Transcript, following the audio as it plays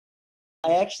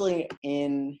I actually,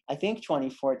 I think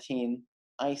 2014,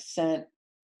 I sent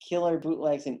Killer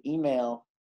Bootlegs an email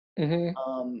Mm-hmm.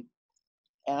 um,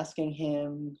 asking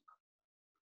him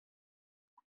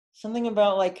something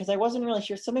about like, because I wasn't really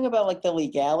sure, something about like the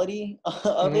legality of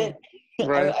Mm-hmm. it.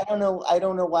 Right. I don't know. I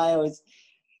don't know why I was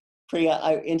pretty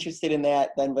interested in that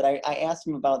then, but I asked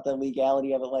him about the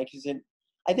legality of it. Like, is it?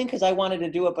 I think because I wanted to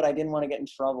do it, but I didn't want to get in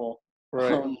trouble.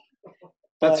 Right. Um,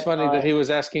 That's but funny that he was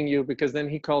asking you, because then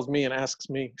he calls me and asks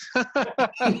me.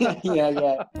 yeah,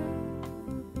 yeah,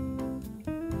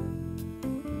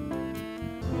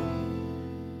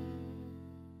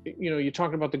 You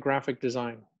talked about the graphic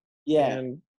design, yeah.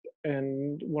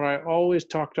 and what I always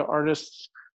talk to artists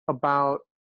about,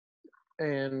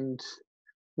 and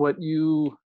what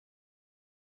you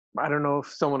I don't know if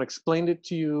someone explained it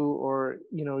to you, or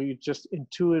you just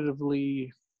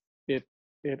intuitively,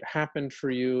 it happened for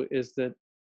you, is that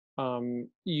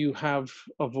you have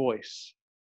a voice,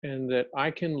 and that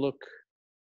I can look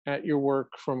at your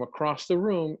work from across the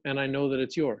room and I know that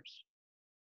it's yours,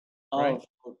 right?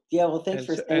 Oh, yeah. Well, thanks And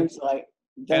for so, saying so. I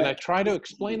I that try to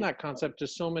explain that concept to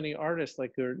so many artists,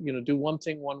 like they're, do one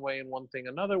thing one way and one thing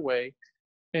another way.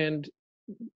 And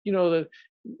the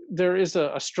there is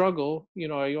a struggle.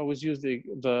 I always use the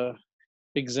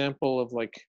example of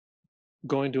like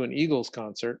going to an Eagles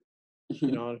concert.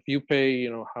 If you pay,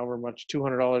 however much,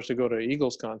 $200 to go to an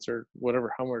Eagles concert,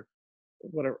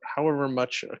 however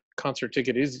much a concert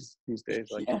ticket is these days.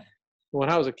 Like yeah, when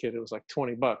I was a kid, it was like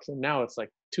 $20, and now it's like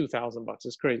 $2,000.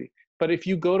 It's crazy. But if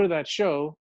you go to that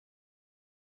show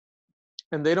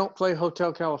and they don't play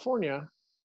Hotel California,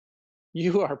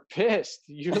 you are pissed.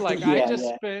 You're like, I yeah, just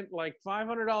yeah. spent like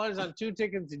 $500 on 2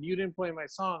 tickets and you didn't play my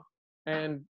song.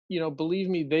 And believe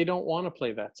me, they don't want to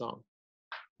play that song.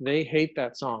 They hate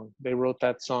that song. They wrote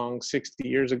that song 60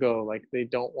 years ago. Like they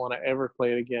don't want to ever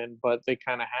play it again, but they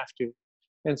kind of have to.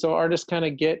 And so artists kind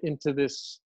of get into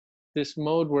this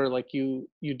mode where like you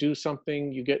do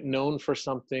something, you get known for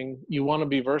something, you want to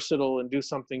be versatile and do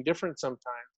something different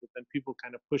sometimes, but then people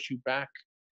kind of push you back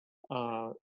uh,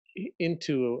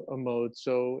 into a mode.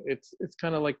 So it's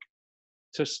kind of like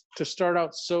to start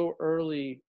out so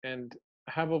early and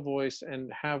have a voice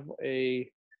and have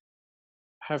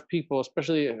people,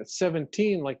 especially at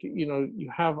 17, like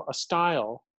you have a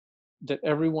style that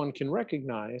everyone can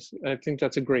recognize. I think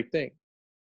that's a great thing.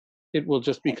 It will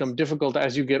just Thanks. become difficult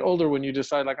as you get older, when you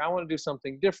decide like I want to do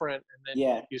something different, and then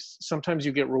Yeah. sometimes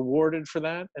you get rewarded for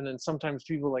that, and then sometimes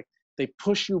people, like, they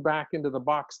push you back into the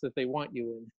box that they want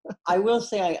you in. I will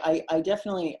say I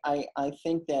definitely I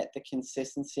think that the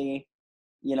consistency,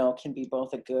 can be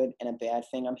both a good and a bad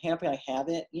thing. I'm happy I have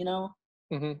it,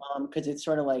 Hmm. because it's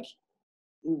sort of like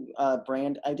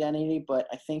brand identity. But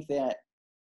I think that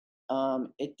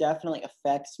it definitely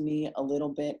affects me a little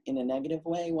bit in a negative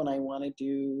way when I want to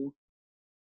do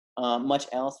much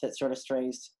else that sort of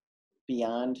strays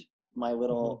beyond Hmm. my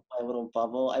little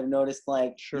bubble. I've noticed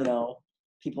like Sure.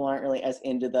 people aren't really as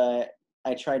into the.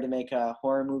 I tried to make a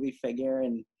horror movie figure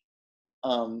and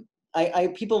um I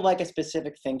people like a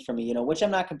specific thing from me, which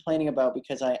I'm not complaining about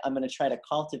because I'm going to try to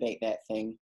cultivate that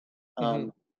thing. Hmm.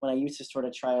 When I used to sort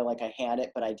of try like I had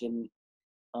it but I didn't.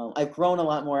 I've grown a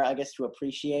lot more, I guess, to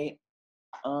appreciate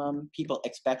people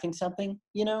expecting something.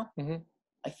 Hmm.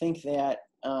 I think that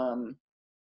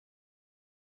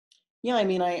yeah, I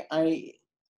mean,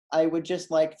 I would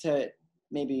just like to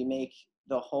maybe make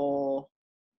the whole,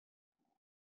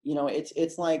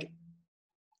 it's like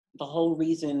the whole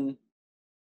reason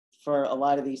for a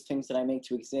lot of these things that I make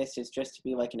to exist is just to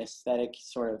be like an aesthetic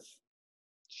sort of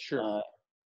Sure. uh,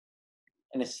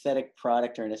 an aesthetic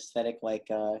product or an aesthetic like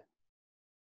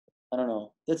I don't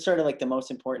know. That's sort of like the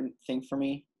most important thing for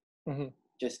me, Hmm.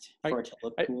 just I, for it to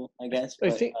look I, cool, I guess. I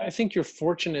But think you're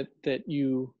fortunate that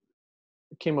you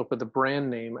came up with a brand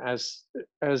name, as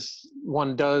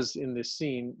one does in this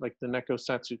scene, like the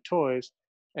Nekosatsu Toys.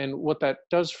 And what that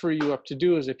does for you up to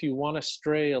do is, if you want to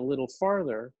stray a little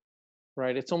farther,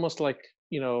 right? It's almost like,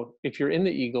 if you're in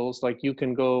the Eagles, like you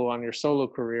can go on your solo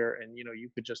career and you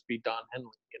could just be Don Henley,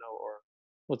 or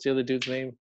what's the other dude's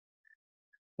name?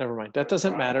 Never mind. That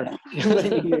doesn't matter.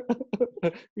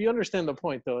 You understand the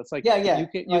point, though. It's like yeah, yeah, no, you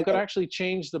I could get it. actually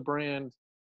change the brand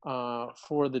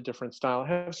for the different style. I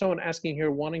have someone asking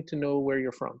here, wanting to know where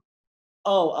you're from.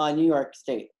 Oh, New York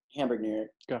State, Hamburg, New York.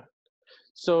 Got it.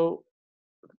 So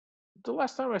the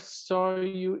last time I saw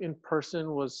you in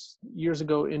person was years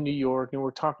ago in New York, and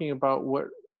we're talking about what,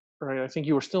 right? I think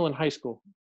you were still in high school,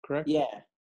 correct? Yeah.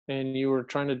 And you were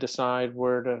trying to decide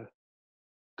where to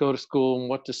go to school and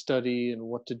what to study and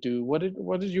what to do. What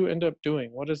did you end up doing?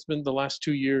 What has been the last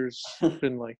 2 years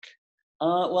been like?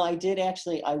 Well, I did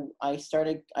actually. I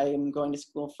started. I am going to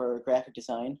school for graphic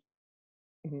design,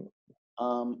 Mhm,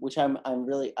 which I'm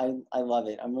really I love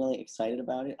it. I'm really excited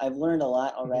about it. I've learned a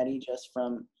lot mhm, already just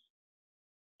from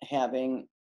having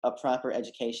a proper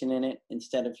education in it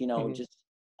instead of mhm, just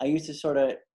I used to sort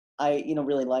of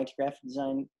really liked graphic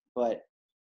design, but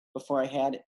before I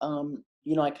had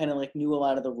I kind of like knew a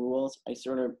lot of the rules. I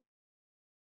sort of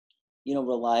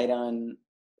relied on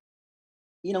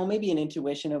maybe an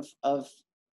intuition of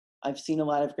I've seen a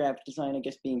lot of graphic design, I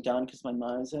guess, being done because my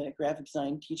mom is a graphic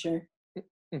design teacher.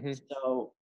 mhm.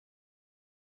 So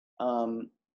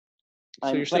um,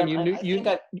 So you're but saying I think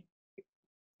I.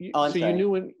 Oh, I'm so you sorry.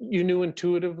 knew you knew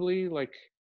intuitively, like,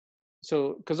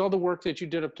 so because all the work that you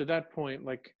did up to that point,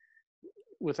 like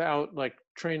without like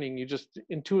training, you just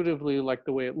intuitively like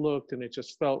the way it looked and it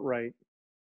just felt right.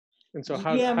 And so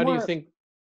Yeah, how do you think?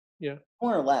 Yeah.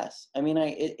 more or less. I mean,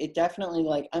 it definitely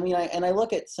like I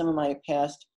look at some of my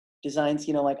past designs.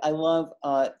 Like I love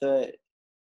the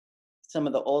some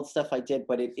of the old stuff I did,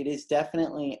 but it is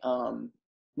definitely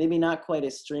maybe not quite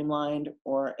as streamlined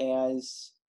or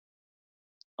as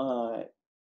uh,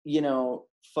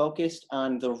 focused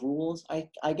on the rules,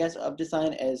 I guess, of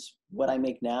design as what I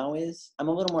make now is. I'm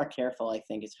a little more careful, I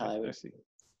think, is how I I would see.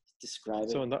 describe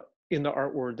So it. in the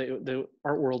art world, the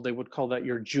art world, they would call that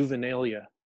your juvenilia.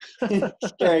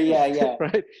 Sure, yeah, yeah.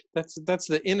 Right? That's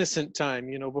the innocent time,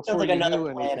 Sounds before like you another knew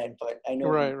planet, anything. but I know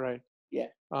what you. Right, right. Yeah.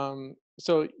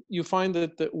 So you find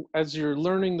that as you're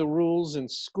learning the rules in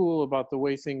school about the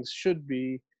way things should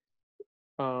be,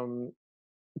 um,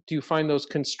 do you find those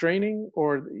constraining,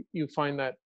 or you find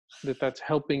that that's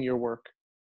helping your work?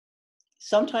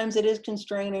 Sometimes it is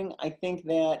constraining. I think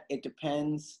that it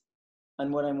depends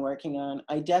on what I'm working on.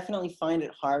 I definitely find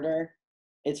it harder.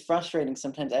 It's frustrating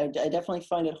sometimes. I definitely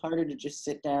find it harder to just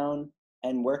sit down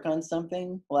and work on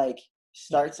something, like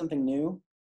start something new.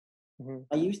 Mhm,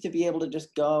 I used to be able to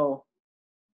just go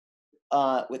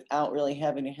without really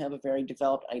having to have a very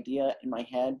developed idea in my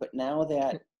head. But now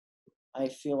that I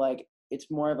feel like it's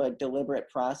more of a deliberate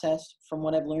process from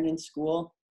what I've learned in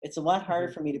school, it's a lot harder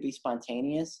mhm, for me to be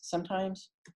spontaneous sometimes,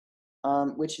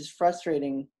 which is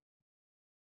frustrating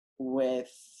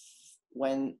with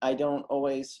when I don't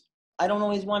always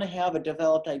want to have a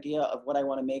developed idea of what I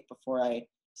want to make before I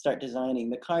start designing.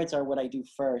 The cards are what I do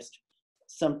first,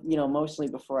 mostly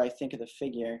before I think of the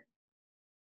figure.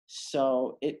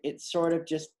 So it's sort of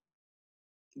just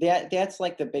that's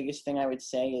like the biggest thing I would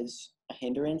say is a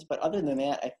hindrance. But other than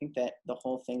that, I think that the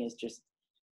whole thing is just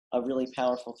a really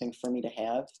powerful thing for me to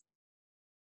have.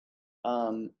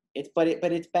 It's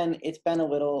been a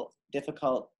little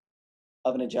difficult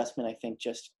of an adjustment. I think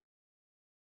just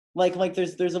like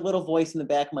there's a little voice in the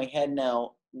back of my head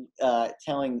now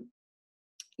telling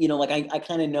like I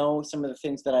kind of know some of the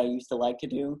things that I used to like to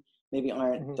do maybe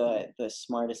aren't mhm, the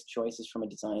smartest choices from a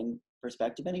design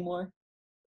perspective anymore.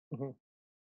 mhm.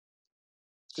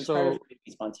 So it's harder for So, me to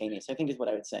be spontaneous, I think is what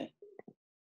I would say.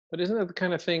 but isn't that the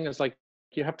kind of thing, is like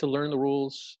you have to learn the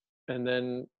rules, and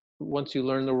then once you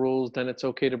learn the rules, then it's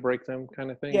okay to break them, kind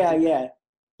of thing? Yeah, yeah. As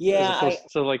Yeah, I opposed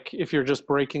to, like, if you're just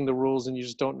breaking the rules and you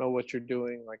just don't know what you're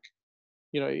doing, like,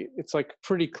 it's like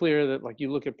pretty clear that, like,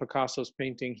 you look at Picasso's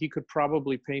painting, he could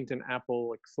probably paint an apple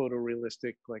like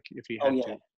photorealistic, like if he oh had yeah,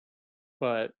 to,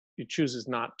 but he chooses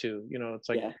not to. It's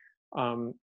like, yeah,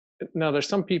 um, now there's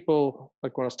some people,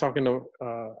 like when I was talking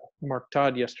to Mark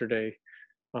Todd yesterday.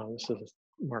 This is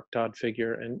a Mark Todd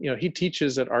figure, and he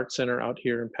teaches at Art Center out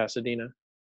here in Pasadena,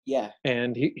 yeah.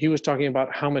 and he was talking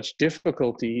about how much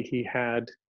difficulty he had,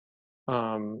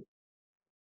 um,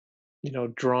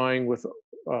 drawing with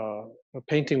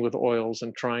painting with oils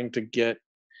and trying to get,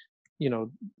 you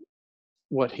know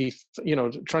what he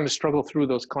trying to struggle through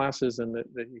those classes, and that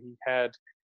he had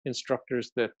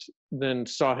instructors that then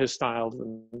saw his styles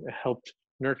and helped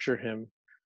nurture him.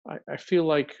 I feel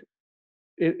like,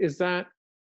 is that,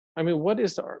 I mean, what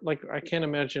is the art like? I can't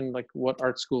imagine like what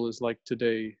art school is like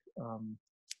today.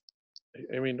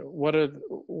 I mean, what are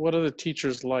the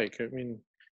teachers like? I mean,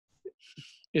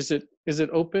 is it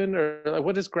open, or like,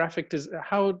 what is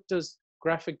how does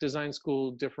graphic design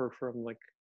school differ from, like,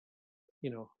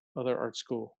 other art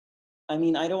school? I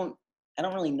mean, I don't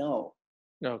really know.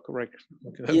 No, correct.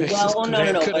 Okay, that Yeah, makes well, no,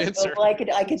 no, no. good But answer. well,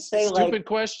 I could say like Stupid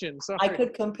question. I Sorry.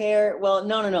 could compare. Well,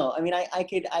 no, no, no. I mean, I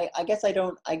could. I guess I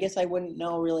don't. I guess I wouldn't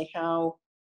know really how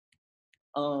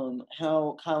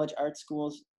college art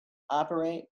schools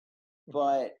operate, Mhm,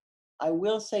 but I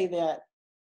will say that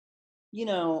you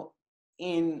know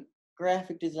in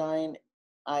graphic design,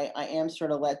 I am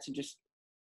sort of let to just.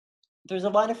 There's a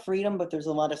lot of freedom, but there's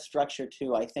a lot of structure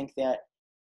too. I think that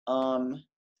um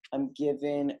I'm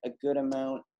given a good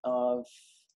amount of,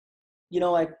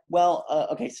 like, well,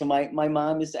 okay, so my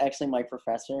mom is actually my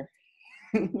professor,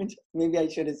 which maybe I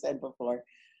should have said before.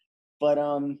 But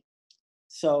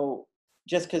so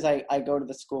just because I go to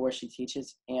the school where she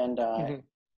teaches, and Mhm.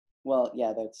 well,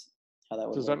 yeah, that's how that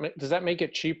would work. Does that make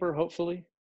it cheaper, hopefully?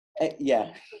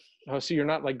 Yeah, Oh, so you're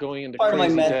not like going into part of my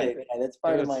crazy debt. method. Yeah, that's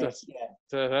part of That's my, that's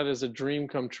yeah. that is a dream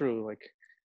come true. Like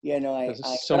Yeah, no, there's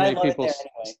just so but I many love it people there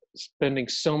anyway. spending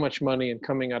so much money and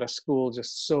coming out of school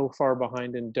just so far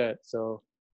behind in debt. So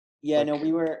Yeah, no, like,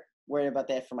 we were worried about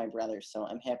that for my brother, so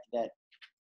I'm happy that,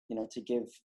 to give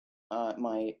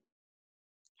my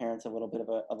parents a little bit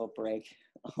of a break.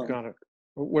 Um, got it.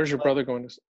 Where's your but brother going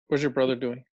to? Where's your brother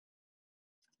doing?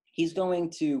 he's going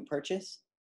to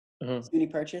Uh-huh. SUNY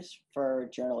Purchase for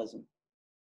journalism.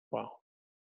 Wow.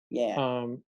 Yeah.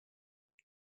 Um,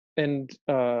 and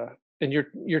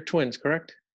you're twins,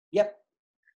 correct? Yep. I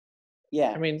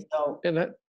Yeah. mean, So and that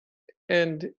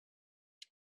and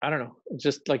I don't know,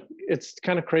 just like it's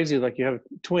kind of crazy. Like you have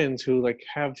twins who like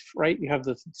have right, you have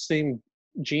the same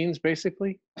genes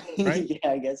basically, right?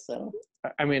 yeah, I guess so.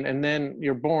 I mean, and then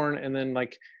you're born, and then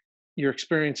like your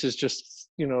experiences just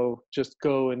just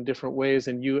go in different ways,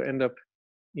 and you end up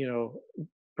you know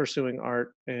pursuing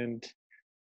art, and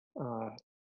uh,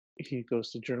 he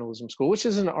goes to journalism school, which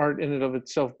is an art in and of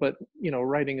itself, but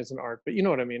writing is an art, but you know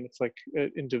what I mean. It's like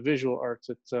individual arts.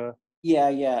 It's Yeah,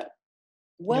 yeah.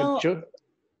 Well, jo-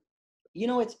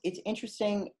 it's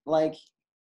interesting. Like,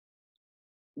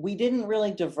 we didn't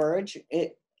really diverge.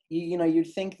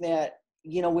 You'd think that,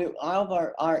 we all of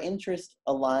our interests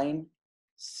align Mhm,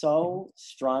 so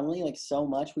strongly, like so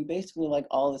much. We basically like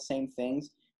all the same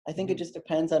things. I think it mhm, just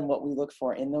depends on what we look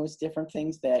for in those different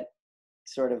things that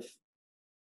sort of,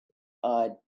 uh,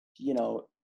 you know,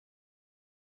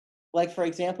 like, for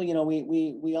example,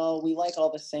 we like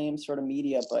all the same sort of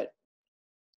media, but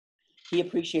he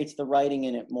appreciates the writing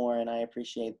in it more, and I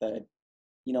appreciate the,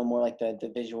 more like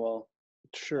the visual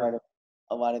part sure. of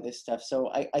a lot of this stuff.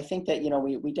 So I think that,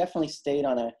 we definitely stayed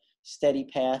on a steady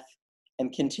path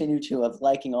and continue to of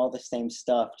liking all the same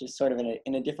stuff, just sort of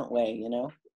in a different way.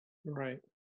 Right.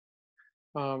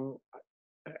 um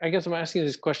I guess I'm asking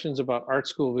these questions about art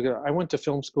school because I went to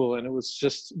film school, and it was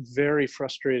just very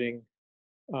frustrating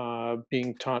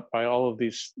being taught by all of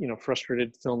these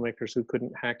frustrated filmmakers who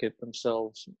couldn't hack it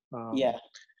themselves. Yeah.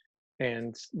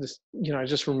 And this I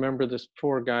just remember this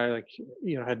poor guy, like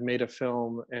had made a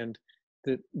film, and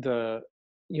the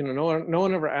no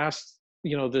one ever asked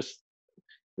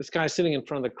this guy sitting in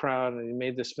front of the crowd, and he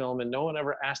made this film, and no one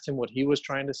ever asked him what he was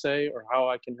trying to say, or how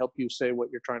I can help you say what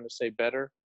you're trying to say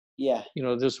better. Yeah.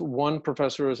 This one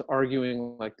professor was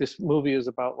arguing like this movie is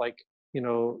about like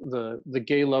the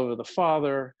gay love of the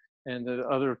father, and the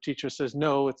other teacher says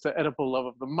no, it's the Oedipal love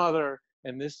of the mother,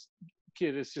 and this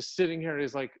kid is just sitting here and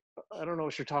he's like, I don't know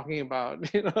what you're talking about.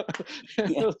 It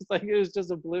Yeah. was like, it was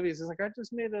just oblivious. It's like, I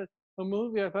just made a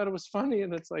movie, I thought it was funny,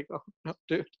 and it's like, oh no,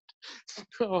 dude.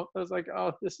 So I was like,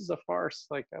 oh, this is a farce.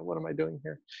 Like, what am I doing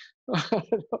here?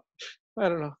 I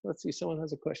don't know. Let's see, someone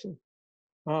has a question.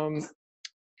 um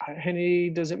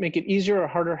Henny, does it make it easier or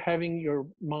harder having your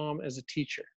mom as a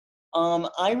teacher?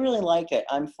 I really like it.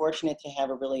 I'm fortunate to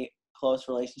have a really close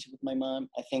relationship with my mom.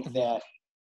 I think Hmm. that,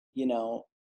 you know,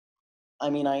 I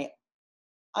mean, I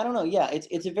don't know. Yeah,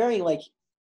 it's a very like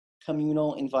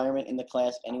communal environment in the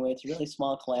class anyway. It's a really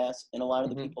small class, and a lot of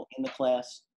the Hmm. people in the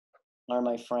class are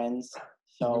my friends.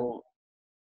 Hmm. So,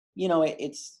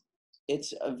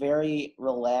 it's a very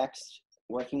relaxed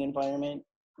working environment,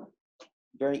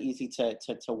 very easy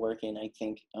to work in, I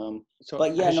think. So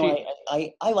But yeah, no,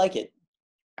 I like it.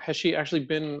 has she actually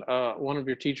been one of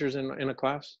your teachers in a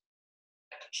class?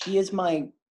 She is my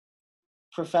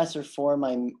professor for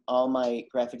my all my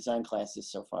graphic design classes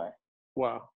so far.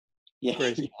 Wow, Yeah,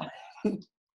 crazy. yeah,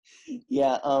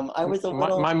 yeah. I was a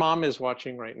little. My mom is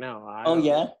watching right now. Oh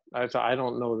yeah, I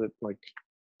don't know that like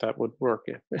that would work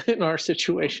in our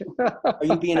situation. are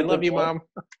you being I a love good you, boy? mom.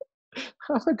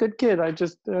 I'm a good kid. I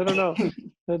don't know.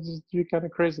 That's just be kind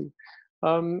of crazy.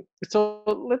 So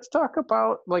let's talk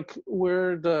about like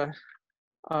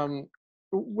um,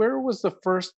 where was the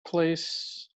first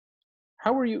place?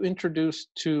 How were you introduced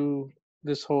to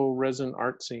this whole resin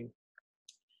art scene?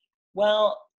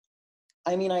 Well,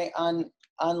 I mean, I on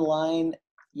online,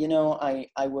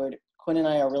 I would. Quinn and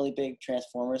I are really big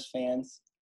Transformers fans.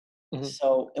 Hmm.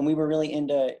 So, and we were really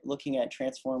into looking at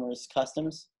Transformers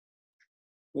customs,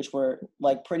 which were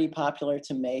like pretty popular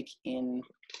to make in,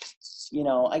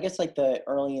 I guess like the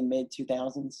early and mid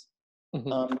 2000s.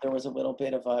 Hmm. There was a little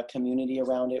bit of a community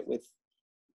around it with,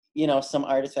 some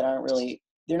artists that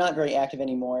they're not very active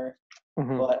anymore.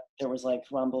 Hmm. but there was like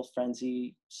Rumble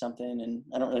Frenzy something, and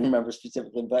I don't really remember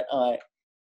specifically, but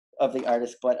of the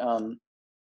artist. But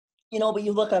but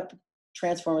you look up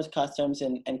Transformers customs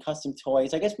and custom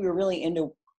toys. I guess we were really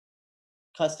into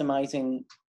customizing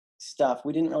stuff.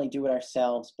 We didn't really do it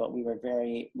ourselves, but we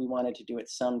wanted to do it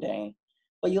someday.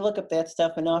 But you look up that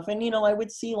stuff enough, and I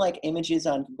would see like images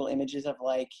on Google Images of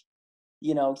like,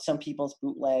 some people's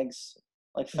bootlegs,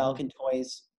 like Hmm. Falcon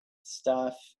Toys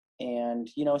stuff, and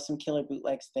some Killer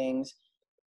Bootlegs things.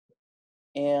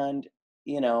 And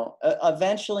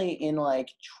eventually in like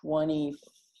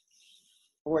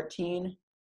 2014,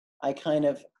 I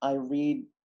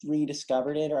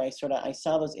rediscovered it, or I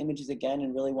saw those images again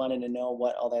and really wanted to know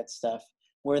what all that stuff,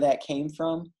 where that came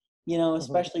from. Hmm.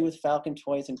 Especially with Falcon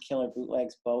Toys and Killer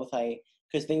Bootlegs, both,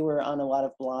 because they were on a lot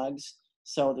of blogs,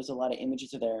 so there's a lot of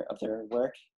images of their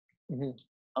work, Hmm.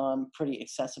 pretty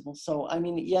accessible. So I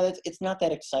mean, yeah, it's not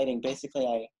that exciting. Basically,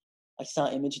 I saw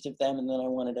images of them, and then I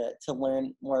wanted to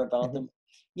learn more about Hmm. them.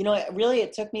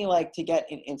 It took me like to get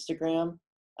an Instagram.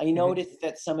 I Hmm. noticed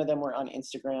that some of them were on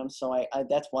Instagram, so I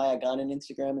that's why I got an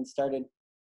Instagram and started,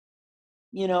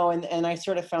 and I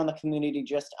sort of found the community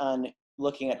just on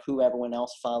looking at who everyone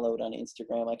else followed on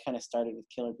Instagram. I kind of started with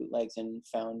Killer Bootlegs and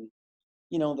found,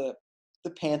 the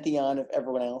pantheon of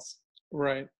everyone else.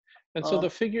 Right. And so Um, the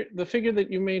figure that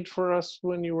you made for us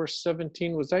when you were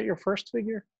 17, was that your first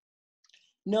figure?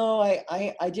 no,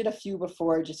 I did a few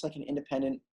before, just like an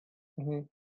independent Hmm.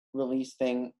 release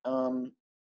thing.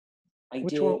 I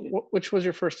Which one? did. Which was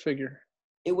your first figure?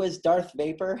 It was Darth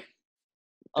Vapor.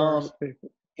 Um, Darth Vader.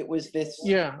 it was this.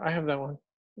 Yeah, I have that one.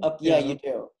 Up, yeah, Yeah, you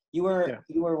do. You were yeah.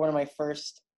 you were one of my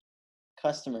first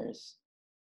customers.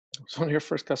 It was one of your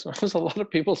first customers. It was a lot of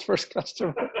people's first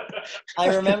customer.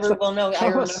 I remember. Well, no, I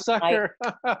I'm a remember. I sucker.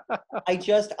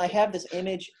 I have this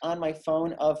image on my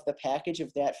phone of the package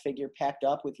of that figure packed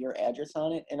up with your address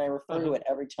on it, and I refer to Uh-huh. it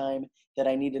every time that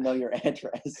I need to know your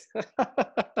address.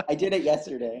 I did it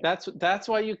yesterday. That's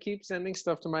why you keep sending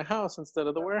stuff to my house instead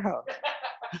of the warehouse.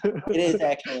 It is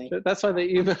actually. That's why they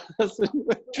email us the new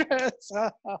address.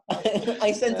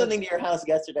 I sent That's, something to your house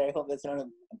yesterday. I hope that's not a.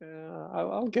 yeah,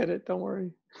 I'll get it. Don't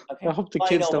worry. I Okay. hope the Well, I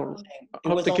kids know what don't. I'm saying. I It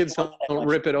hope was the only kids one that I don't want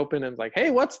rip it open and like,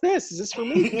 hey, what's this? Is this for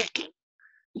me?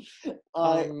 you.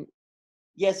 uh, Um.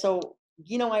 yeah. So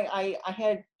I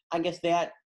had, I guess,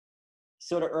 that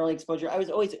sort of early exposure. I was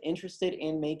always interested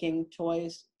in making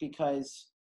toys because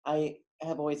I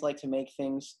have always liked to make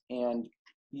things, and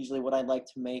usually what I'd like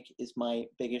to make is my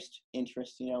biggest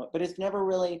interest. But it's never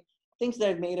really, things that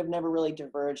I've made have never really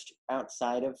diverged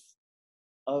outside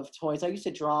of toys. I used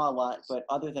to draw a lot, but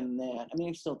other than that, I mean,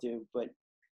 I still do, but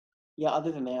yeah,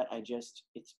 other than that,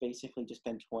 it's basically just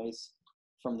been toys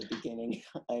from the beginning.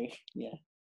 Yeah.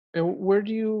 And where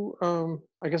do you?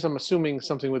 I guess I'm assuming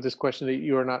something with this question that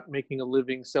you are not making a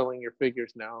living selling your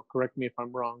figures now. Correct me if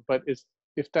I'm wrong. But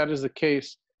if that is the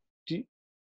case, do you,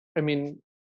 I mean,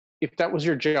 if that was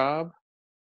your job,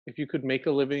 if you could make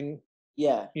a living,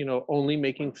 Yeah. only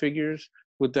making figures,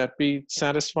 would that be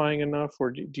satisfying enough,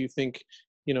 or do you think,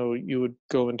 you would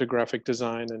go into graphic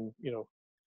design and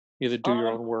either do your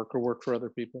Um, own work or work for other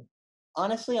people?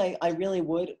 Honestly, I really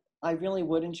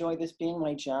would enjoy this being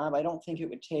my job. I don't think it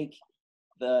would take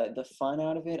the fun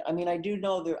out of it. I mean, I do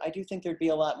think there'd be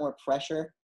a lot more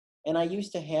pressure, and I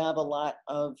used to have a lot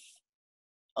of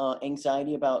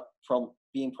anxiety about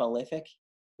being prolific.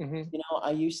 Hmm.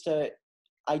 I used to,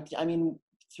 I mean,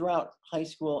 throughout high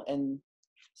school and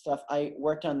stuff, I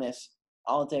worked on this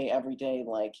all day, every day,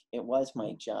 like it was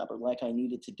my job, or like I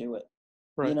needed to do it.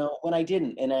 Right. When I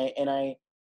didn't, and I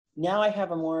now I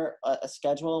have a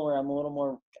schedule where I'm a little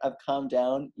more, I've calmed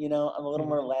down. I'm a little Hmm.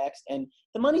 more relaxed, and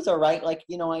the money's all right. Like,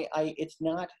 I it's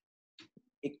not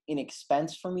an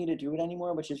expense for me to do it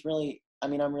anymore, which is really, I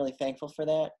mean, I'm really thankful for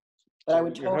that. But I So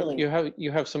would you have totally.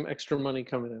 you have some extra money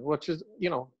coming in, which is,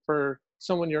 for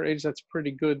someone your age, that's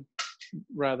pretty good,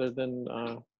 rather than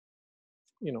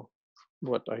you know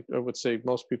what I would say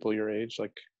most people your age,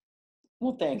 like,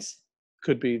 Well, thanks.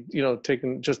 could be,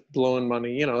 taking, just blowing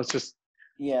money. It's just,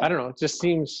 I Yeah. don't know. It just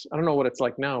seems, I don't know what it's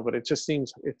like now, but it just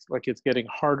seems it's like it's getting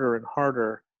harder and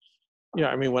harder. Yeah,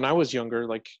 I mean, when I was younger,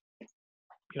 like,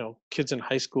 kids in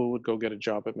high school would go get a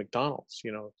job at McDonald's,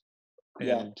 Yeah.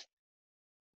 and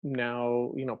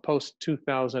now, post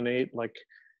 2008, like,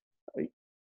 I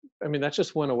I mean, that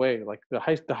just went away. Like the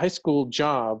high school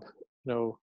job, you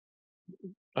know,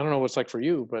 I don't know what's like for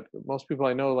you, but most people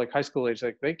I know, like high school age,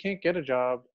 like they can't get a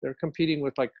job. They're competing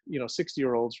with like,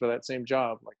 60-year-olds for that same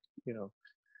job. Like,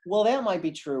 Well, that might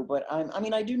be true, but I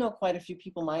mean, I do know quite a few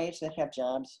people my age that have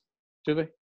jobs. do they?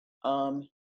 Um,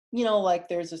 like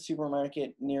there's a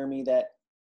supermarket near me that,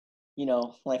 you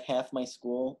know, like half my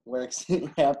school works,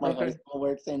 half my high Okay, school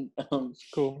works in.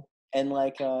 cool. And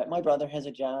like my brother has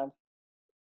a job.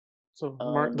 So the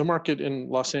Um, market in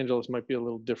Los Angeles might be a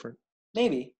little different.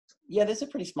 maybe. Yeah, this is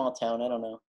a pretty small town. I don't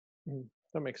know.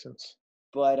 That makes sense.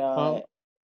 But Um,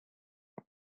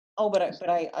 oh,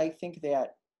 I think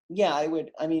that yeah, I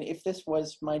would. I mean, if this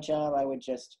was my job, I would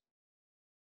just.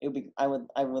 It would be. I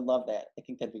would love that. I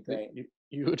think that'd be great.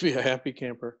 you would be a happy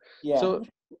camper. Yeah. So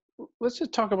let's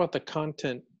just talk about the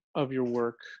content of your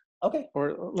work, Okay.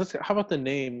 or how about the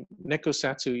name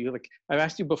Nekosatsu? You like I've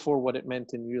asked you before what it meant,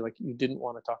 and you didn't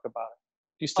want to talk about it.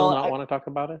 Do you still not I want to talk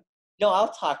about it? no,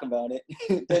 I'll talk about it.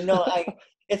 No, I.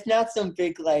 It's not some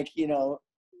big like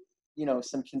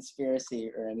some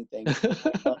conspiracy or anything.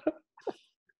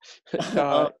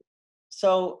 uh,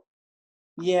 So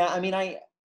yeah, I mean,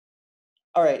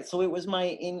 all right. So it was my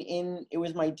it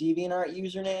was my DeviantArt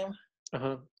username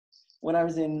uh-huh. when I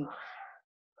was in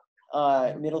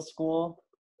middle school.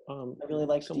 I really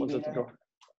liked Someone's at the DeviantArt. door.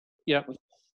 Yeah.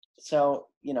 So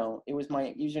it was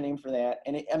my username for that,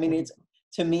 and I mean, Mhm. it's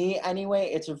to me anyway.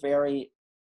 It's a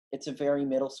very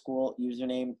middle school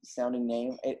username sounding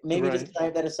name. Maybe just Right. 'cause I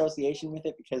have that association with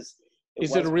it because it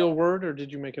Is it a was. real word or did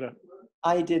you make it up?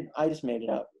 I did. I just made it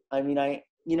up. I mean,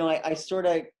 I sort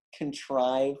of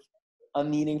contrive a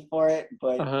meaning for it,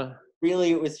 but Uh-huh.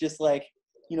 really it was just like,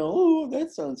 oh,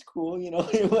 that sounds cool.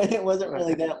 It wasn't Right.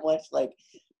 really that much like,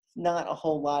 not a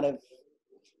whole lot of.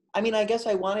 I mean, I guess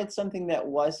I wanted something that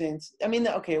wasn't. I mean,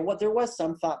 okay, what there was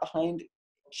some thought behind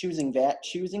choosing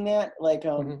that. Like,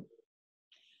 Hmm.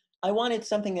 I wanted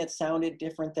something that sounded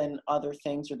different than other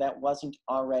things, or that wasn't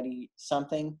already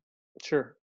something.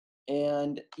 Sure.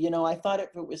 And I thought if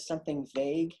it was something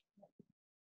vague,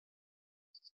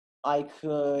 I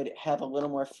could have a little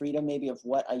more freedom, maybe, of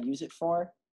what I use it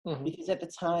for. Hmm. Because at the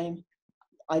time,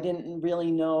 I didn't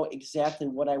really know exactly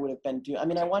what I would have been doing. I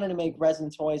mean, I wanted to make resin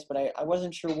toys, but I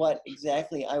wasn't sure what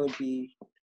exactly I would be.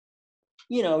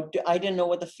 I didn't know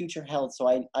what the future held, so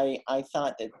I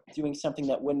thought that doing something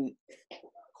that wouldn't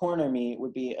corner me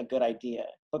would be a good idea.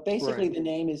 But basically, Right. the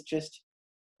name is just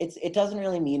it doesn't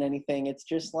really mean anything. It's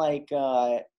just like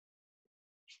I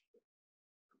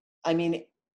mean,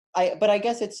 but I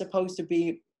guess it's supposed to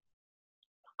be.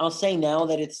 I'll say now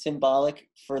that it's symbolic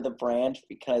for the brand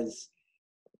because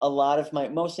a lot of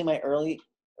mostly my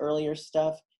earlier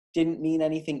stuff didn't mean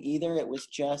anything either. It was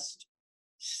just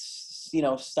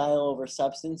style over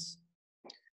substance.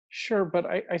 Sure, but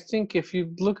I think if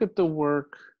you look at the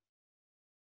work,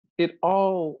 it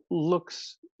all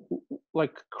looks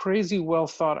like crazy well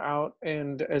thought out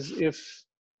and as if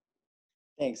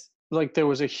Thanks. like there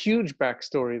was a huge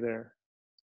backstory there,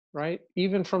 right?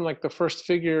 Even from like the first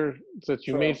figure that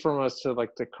you made True. from us to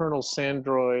like the Colonel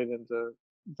Sandroid and the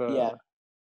Yeah.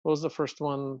 what was the first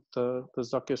one? The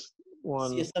Zuckus See,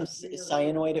 one. some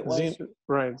cyanoid it was.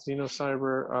 Right,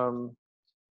 Xenocyber.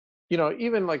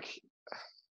 Even like,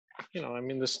 I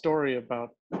mean the story about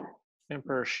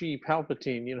Emperor Xi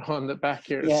Palpatine, on the back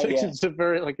here. Yeah, yeah. It's a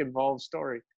very like involved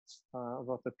story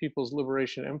about the People's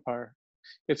Liberation Empire.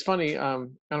 It's funny. I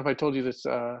don't know if I told you this.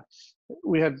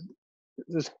 We had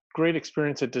this great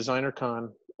experience at DesignerCon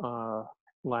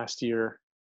last year.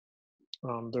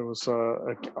 There was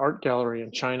a art gallery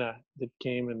in China that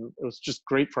came, and it was just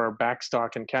great for our back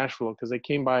stock and cash flow because they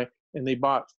came by and they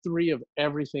bought 3 of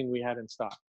everything we had in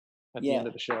stock at the end Yeah.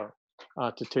 of the show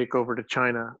to take over to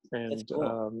China That's and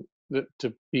cool.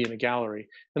 to be in a gallery.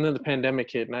 And then the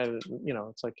pandemic hit, and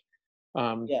it's like,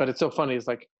 Yeah. but it's so funny. It's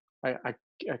like I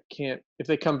can't, if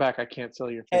they come back, I can't sell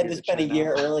your Had figure this to been a China.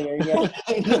 year earlier, yeah.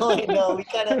 I know. We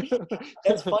kind of.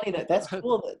 That's funny. That's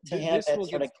cool to have This that will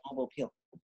sort get of global appeal.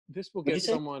 this will Would you get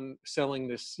say? someone selling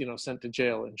this, sent to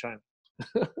jail in China.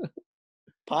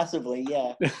 Possibly,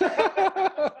 yeah.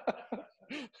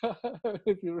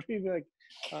 If you read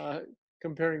like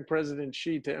comparing President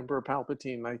Xi to Emperor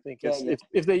Palpatine, I think Yeah, it's yeah.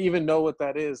 if they even know what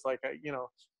that is, like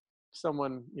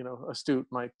someone astute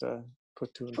might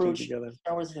put 2 and 2 True. together.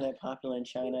 Star Wars isn't that popular in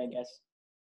China, I guess.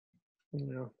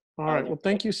 Yeah. All right. Either. Well,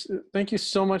 thank you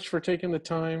so much for taking the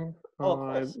time. Oh, of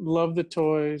I course. love the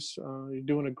toys. You're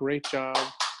doing a great job.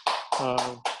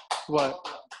 What?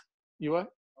 You what?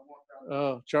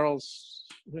 Oh, Charles,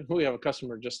 we have a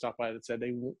customer just stopped by that said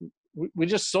we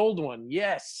just sold one.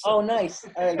 Yes. Oh, nice.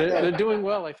 All right, They're great. doing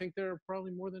well. I think they're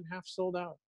probably more than half sold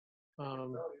out.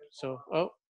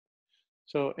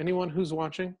 So anyone who's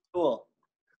watching, Cool.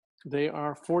 they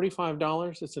are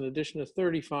 $45. It's an addition of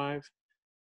 35.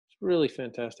 It's really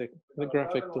fantastic. The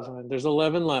graphic design. There's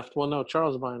 11 left. Well, no,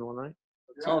 Charles is buying one, right?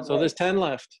 Oh, So there's great. 10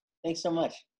 left. Thanks so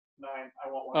much.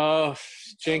 Oh,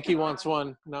 Janky wants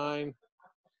one. 9.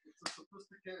 a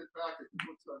sophisticated package. It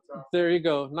looks fantastic. There you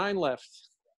go. 9 left.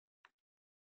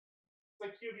 It's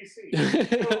like QVC.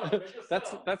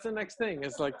 That's the next thing.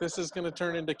 It's like this is going to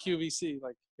turn into QVC.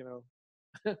 Like, you know,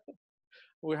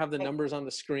 we have the numbers on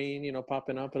the screen, you know,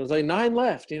 popping up, and it's like 9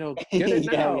 left. You know, get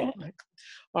it now. Yeah.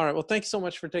 All right. Well, thanks so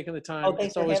much for taking the time. Oh, thanks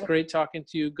It's for always having great talking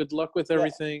to you. Good luck with Yeah.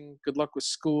 everything. Good luck with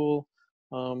school.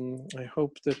 I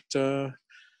hope that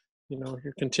you know,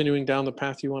 you're continuing down the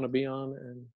path you want to be on,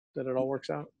 and that it all works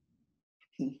out.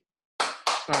 All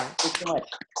right. Thanks so much.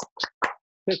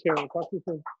 Take care. We'll talk to you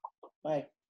soon. Bye.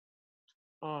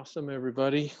 Awesome,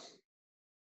 everybody.